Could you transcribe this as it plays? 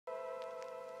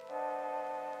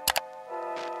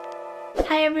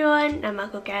Hi everyone, I'm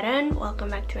Ako Karen. Welcome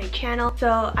back to my channel.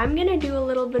 So I'm gonna do a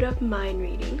little bit of mind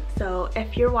reading. So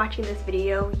if you're watching this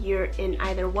video, you're in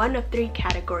either one of three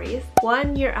categories.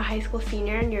 One, you're a high school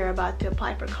senior and you're about to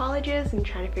apply for colleges and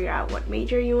trying to figure out what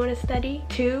major you want to study.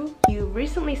 Two, you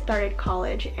recently started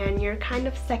college and you're kind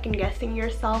of second guessing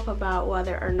yourself about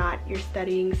whether or not you're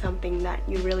studying something that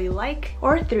you really like.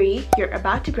 Or three, you're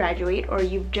about to graduate or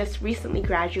you've just recently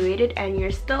graduated and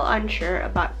you're still unsure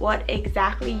about what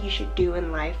exactly you should do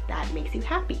in life that makes you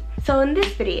happy. So in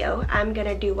this video, I'm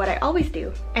gonna do what I always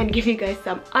do and give you guys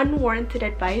some unwarranted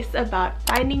advice about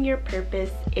finding your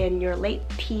purpose in your late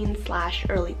teens /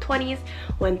 early 20s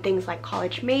when things like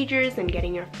college majors and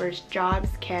getting your first jobs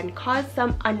can cause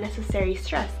some unnecessary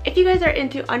stress. If you guys are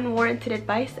into unwarranted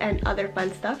advice and other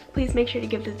fun stuff, please make sure to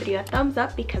give this video a thumbs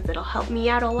up because it'll help me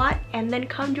out a lot, and then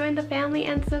come join the family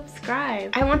and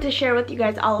subscribe. I want to share with you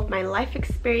guys all of my life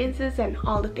experiences and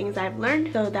all the things I've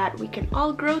learned so that we can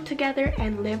all grow together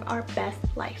and live our best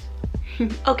life.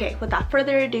 Okay, without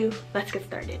further ado, let's get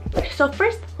started. So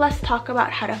first, let's talk about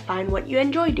how to find what you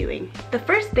enjoy doing. The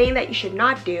first thing that you should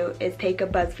not do is take a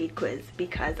BuzzFeed quiz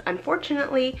because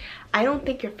unfortunately, I don't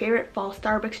think your favorite fall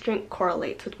Starbucks drink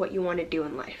correlates with what you want to do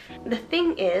in life. The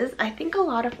thing is, I think a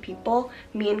lot of people,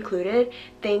 me included,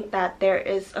 think that there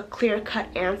is a clear-cut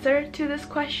answer to this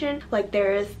question. Like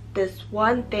there is this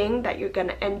one thing that you're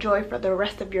gonna enjoy for the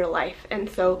rest of your life, and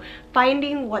so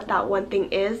finding what that one thing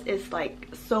is like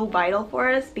so vital for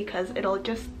us because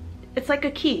it's like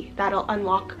a key that'll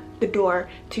unlock the door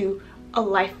to a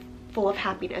life full of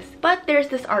happiness. But there's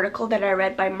this article that I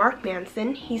read by Mark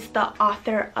Manson. He's the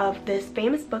author of this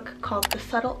famous book called The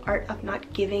Subtle Art of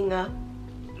Not Giving a...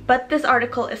 But this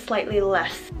article is slightly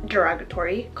less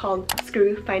derogatory, called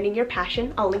Screw Finding Your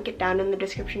Passion. I'll link it down in the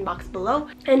description box below.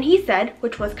 And he said,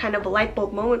 which was kind of a light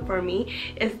bulb moment for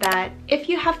me, is that if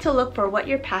you have to look for what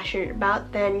you're passionate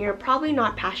about, then you're probably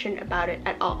not passionate about it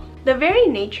at all. The very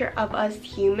nature of us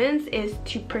humans is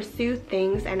to pursue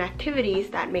things and activities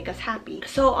that make us happy.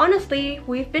 So honestly,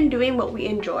 we've been doing what we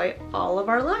enjoy all of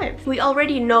our lives. We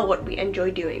already know what we enjoy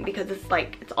doing because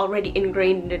it's already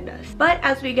ingrained in us. But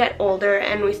as we get older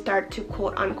and we start to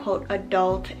quote-unquote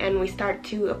adult and we start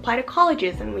to apply to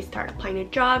colleges and we start applying to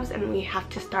jobs and we have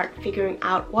to start figuring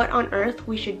out what on earth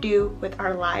we should do with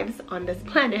our lives on this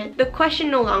planet, the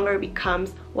question no longer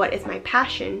becomes what is my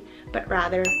passion, but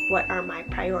rather what are my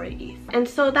priorities. And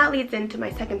so that leads into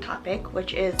my second topic,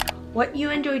 which is what you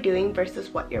enjoy doing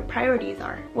versus what your priorities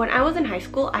are. When I was in high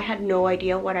school, I had no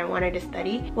idea what I wanted to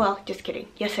study. Well, just kidding.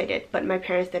 Yes, I did, but my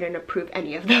parents didn't approve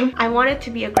any of them. I wanted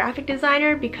to be a graphic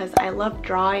designer because I loved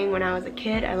drawing when I was a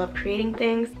kid. I loved creating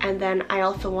things. And then I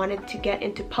also wanted to get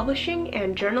into publishing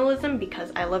and journalism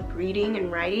because I loved reading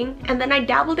and writing. And then I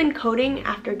dabbled in coding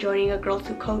after joining a Girls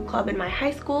Who Code club in my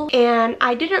high school. And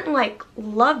I didn't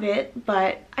love it,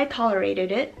 but I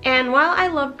tolerated it. And while I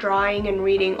loved drawing and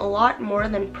reading a lot more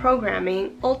than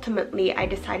programming, ultimately I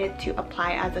decided to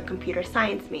apply as a computer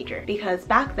science major because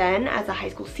back then, as a high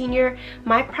school senior,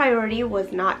 my priority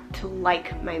was not to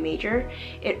like my major.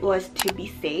 It was to be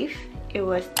safe. It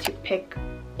was to pick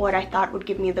what I thought would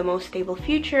give me the most stable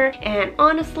future, and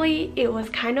honestly, it was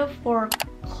kind of for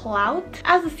clout.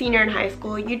 As a senior in high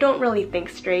school, you don't really think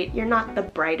straight. You're not the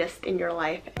brightest in your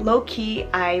life. Low-key,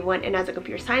 I went in as a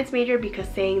computer science major because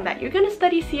saying that you're gonna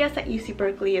study CS at UC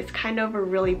Berkeley is kind of a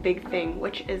really big thing,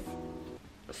 which is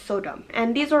so dumb.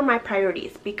 And these were my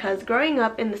priorities because growing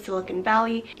up in the Silicon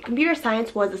Valley, computer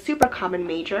science was a super common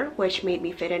major, which made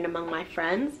me fit in among my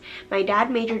friends. My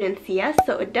dad majored in CS,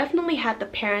 so it definitely had the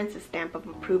parents' stamp of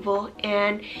approval,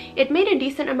 and it made a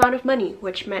decent amount of money,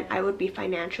 which meant I would be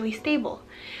financially stable.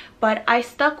 But I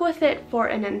stuck with it for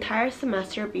an entire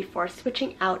semester before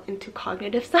switching out into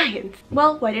cognitive science.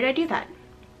 Well, why did I do that?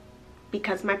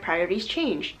 Because my priorities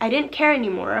changed. I didn't care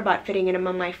anymore about fitting in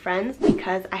among my friends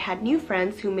because I had new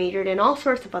friends who majored in all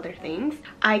sorts of other things.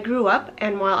 I grew up,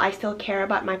 and while I still care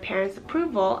about my parents'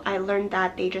 approval, I learned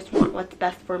that they just want what's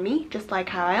best for me, just like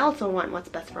how I also want what's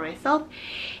best for myself.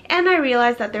 And I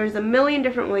realized that there's a million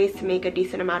different ways to make a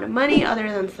decent amount of money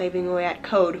other than slaving away at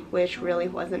code, which really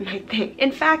wasn't my thing.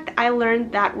 In fact, I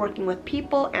learned that working with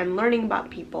people and learning about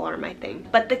people are my thing.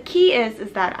 But the key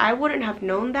is that I wouldn't have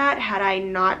known that had I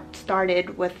not started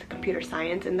with computer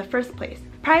science in the first place.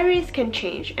 Priorities can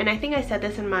change, and I think I said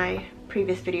this in my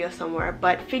previous video somewhere,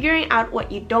 but figuring out what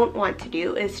you don't want to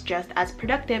do is just as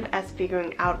productive as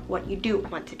figuring out what you do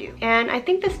want to do. And I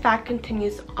think this fact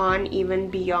continues on even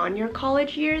beyond your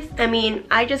college years. I mean,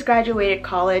 I just graduated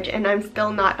college and I'm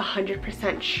still not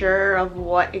 100% sure of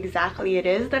what exactly it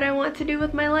is that I want to do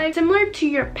with my life. Similar to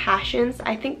your passions,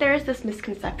 I think there is this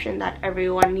misconception that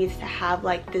everyone needs to have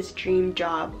like this dream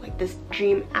job, like this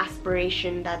dream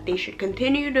aspiration that they should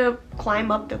continue to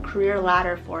climb up the career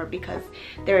ladder for, because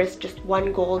there is just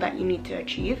one goal that you need to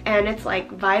achieve. And it's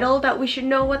like vital that we should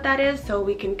know what that is so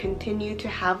we can continue to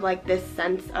have like this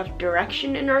sense of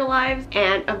direction in our lives,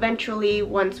 and eventually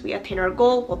once we attain our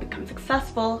goal, we'll become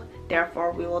successful,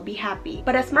 therefore we will be happy.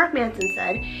 But as Mark Manson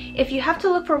said, if you have to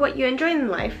look for what you enjoy in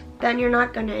life, then you're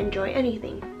not going to enjoy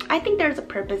anything. I think there's a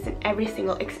purpose in every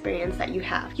single experience that you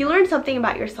have. You learn something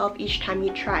about yourself each time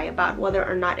you try about whether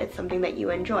or not it's something that you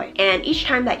enjoy. And each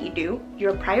time that you do,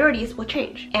 your priorities will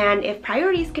change. And if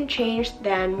priorities can change,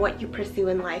 then what you pursue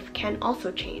in life can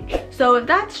also change. So if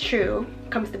that's true,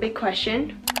 comes the big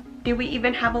question: do we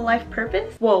even have a life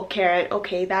purpose? Whoa, Karen,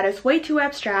 okay, that is way too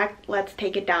abstract. Let's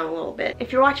take it down a little bit.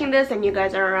 If you're watching this and you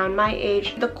guys are around my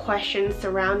age, the question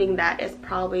surrounding that is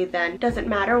probably then, does it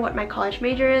matter what my college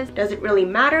major is? Does it really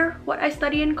matter what I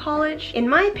study in college? In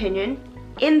my opinion,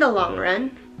 in the long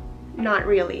run, not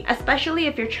really, especially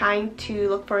if you're trying to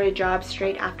look for a job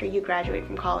straight after you graduate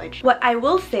from college. What I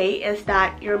will say is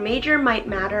that your major might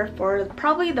matter for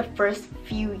probably the first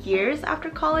few years after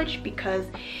college, because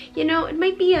you know, it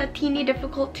might be a teeny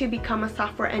difficult to become a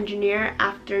software engineer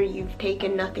after you've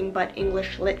taken nothing but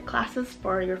English lit classes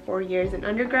for your 4 years in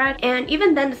undergrad. And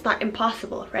even then, it's not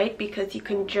impossible, right? Because you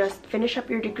can just finish up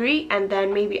your degree and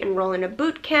then maybe enroll in a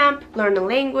boot camp, learn a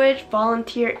language,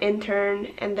 volunteer, intern,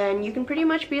 and then you can pretty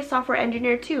much be a software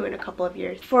engineer too in a couple of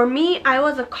years. For me, I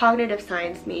was a cognitive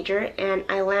science major and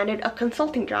I landed a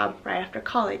consulting job right after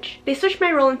college. They switched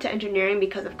my role into engineering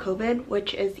because of COVID,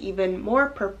 which is even more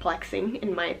perplexing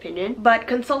in my opinion. But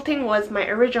consulting was my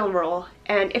original role,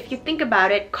 and if you think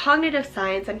about it, cognitive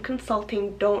science and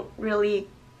consulting don't really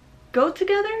go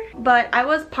together. But I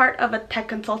was part of a tech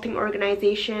consulting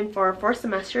organization for 4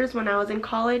 semesters when I was in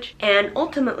college, and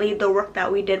ultimately the work that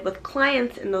we did with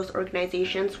clients in those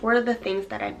organizations were the things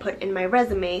that I put in my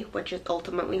resume, which is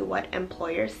ultimately what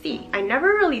employers see. I never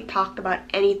really talked about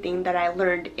anything that I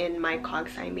learned in my cog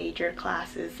sci major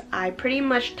classes. I pretty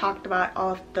much talked about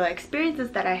all of the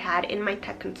experiences that I had in my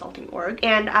tech consulting org,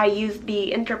 and I used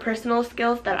the interpersonal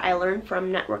skills that I learned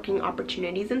from networking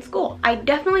opportunities in school. I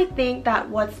definitely think that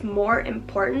what's more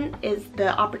important is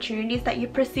the opportunities that you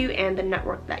pursue and the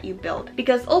network that you build,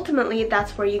 because ultimately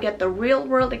that's where you get the real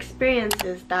world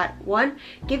experiences that, one,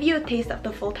 give you a taste of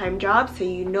the full-time job so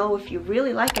you know if you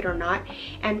really like it or not,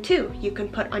 and two, you can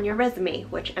put on your resume,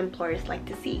 which employers like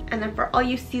to see. And then for all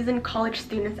you seasoned college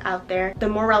students out there, the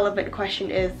more relevant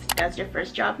question is, does your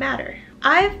first job matter?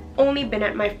 I've only been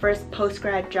at my first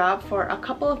post-grad job for a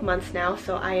couple of months now,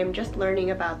 so I am just learning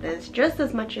about this just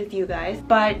as much as you guys.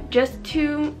 But just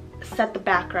to set the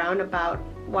background about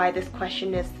why this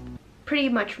question is pretty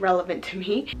much relevant to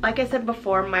me. Like I said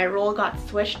before, my role got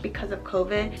switched because of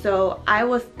COVID, so I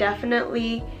was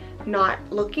definitely not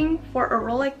looking for a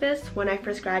role like this when I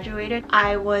first graduated.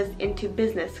 I was into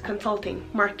business, consulting,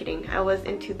 marketing. I was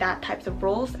into that types of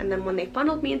roles, and then when they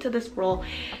funneled me into this role,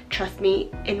 trust me,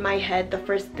 in my head, the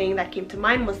first thing that came to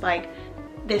mind was like,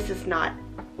 this is not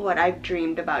what I've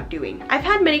dreamed about doing. I've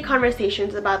had many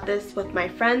conversations about this with my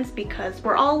friends because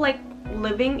we're all like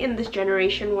living in this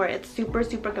generation where it's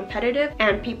super competitive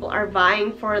and people are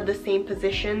vying for the same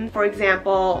position. For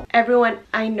example, everyone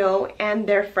I know and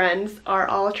their friends are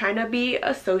all trying to be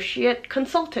associate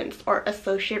consultants or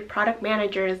associate product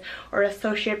managers or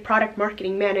associate product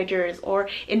marketing managers or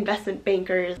investment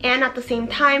bankers. And at the same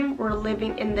time, we're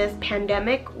living in this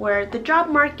pandemic where the job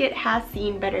market has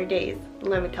seen better days,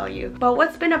 let me tell you. But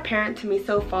what's been apparent to me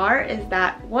so far is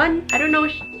that, one, I don't know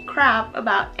crap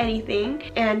about anything,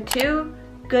 and two,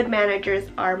 good managers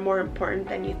are more important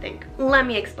than you think. Let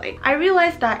me explain. I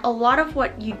realized that a lot of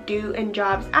what you do in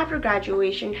jobs after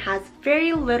graduation has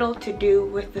very little to do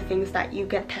with the things that you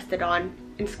get tested on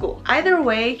in school. Either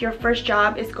way, your first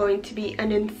job is going to be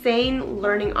an insane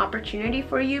learning opportunity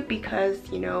for you because,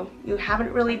 you know, you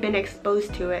haven't really been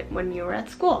exposed to it when you were at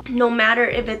school. No matter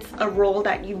if it's a role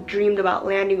that you've dreamed about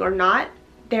landing or not,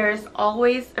 there's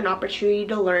always an opportunity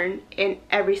to learn in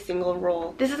every single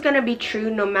role. This is going to be true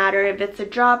no matter if it's a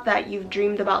job that you've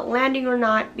dreamed about landing or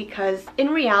not, because in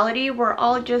reality, we're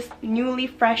all just newly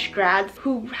fresh grads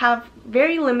who have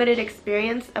very limited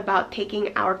experience about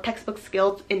taking our textbook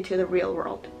skills into the real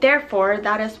world. Therefore,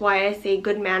 that is why I say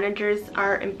good managers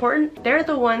are important. They're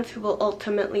the ones who will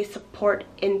ultimately support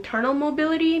internal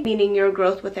mobility, meaning your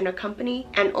growth within a company,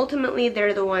 and ultimately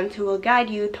they're the ones who will guide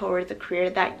you towards a career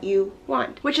that you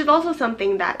want, which is also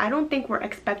something that I don't think we're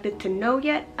expected to know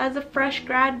yet as a fresh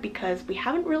grad because we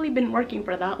haven't really been working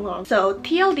for that long. So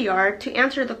TLDR, to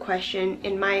answer the question,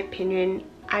 in my opinion,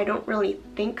 I don't really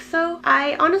think so.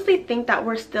 I honestly think that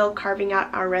we're still carving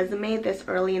out our resume this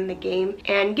early in the game,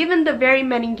 and given the very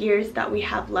many years that we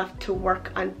have left to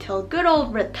work until good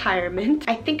old retirement,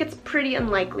 I think it's pretty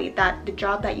unlikely that the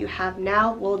job that you have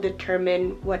now will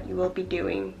determine what you will be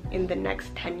doing in the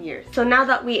next 10 years. So now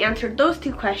that we answered those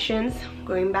two questions,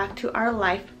 going back to our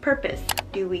life purpose.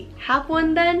 Do we have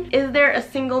one then? Is there a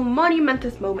single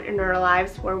monumentous moment in our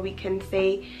lives where we can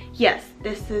say, yes,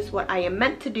 this is what I am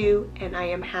meant to do and I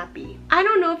am happy? I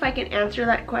don't know if I can answer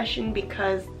that question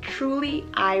because truly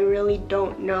I really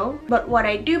don't know. But what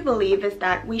I do believe is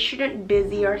that we shouldn't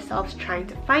busy ourselves trying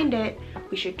to find it.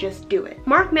 We should just do it.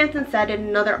 Mark Manson said in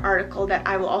another article that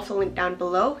I will also link down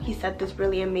below, he said this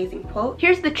really amazing quote: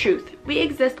 "Here's the truth. We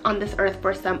exist on this earth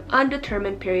for some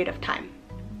undetermined period of time.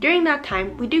 During that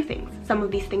time, we do things. Some of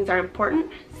these things are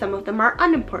important, some of them are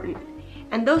unimportant.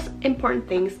 And those important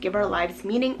things give our lives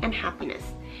meaning and happiness.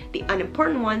 The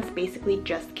unimportant ones basically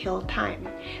just kill time."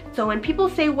 So when people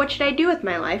say, what should I do with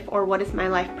my life, or what is my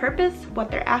life purpose, what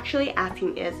they're actually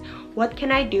asking is, what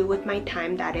can I do with my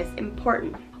time that is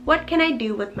important? What can I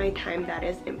do with my time that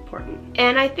is important?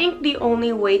 And I think the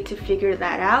only way to figure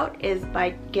that out is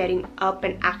by getting up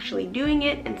and actually doing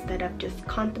it instead of just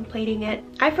contemplating it.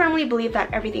 I firmly believe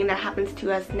that everything that happens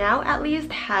to us now, at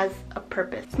least, has a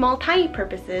purpose. Small, tiny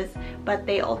purposes, but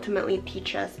they ultimately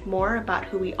teach us more about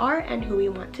who we are and who we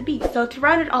want to be. So to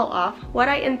round it all off, what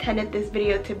I intended this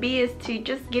video to be is to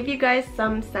just give you guys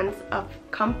some sense of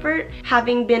comfort,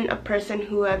 having been a person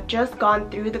who have just gone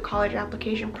through the college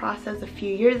application process a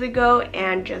few years ago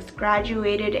and just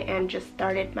graduated and just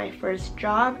started my first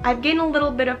job. I've gained a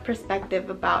little bit of perspective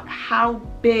about how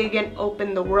big and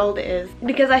open the world is,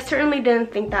 because I certainly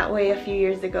didn't think that way a few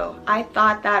years ago. I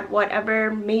thought that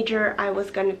whatever major I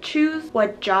was gonna choose,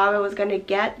 what job I was gonna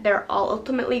get, they're all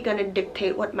ultimately gonna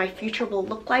dictate what my future will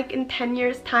look like in 10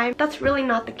 years time. That's really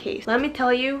not the case. Let me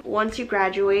tell you, once you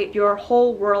graduate, your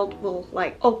whole world will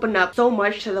open up so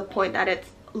much to the point that it's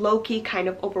low-key kind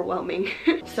of overwhelming.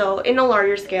 So in a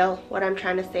larger scale, what I'm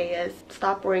trying to say is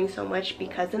stop worrying so much,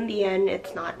 because in the end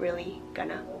it's not really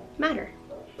gonna matter.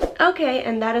 Okay,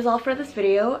 and that is all for this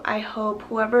video. I hope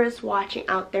whoever is watching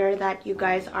out there that you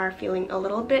guys are feeling a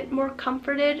little bit more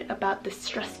comforted about this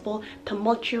stressful,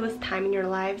 tumultuous time in your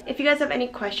lives. If you guys have any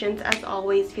questions, as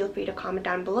always, feel free to comment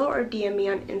down below or DM me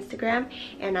on Instagram,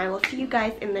 and I will see you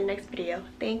guys in the next video.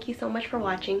 Thank you so much for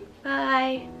watching.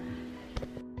 Bye!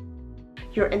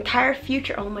 Your entire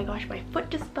future— oh my gosh, my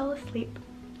foot just fell asleep.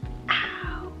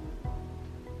 Ow!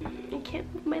 I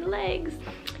can't move my legs.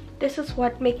 This is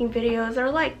what making videos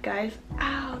are like, guys.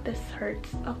 Ow, this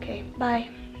hurts. Okay, bye.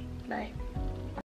 Bye.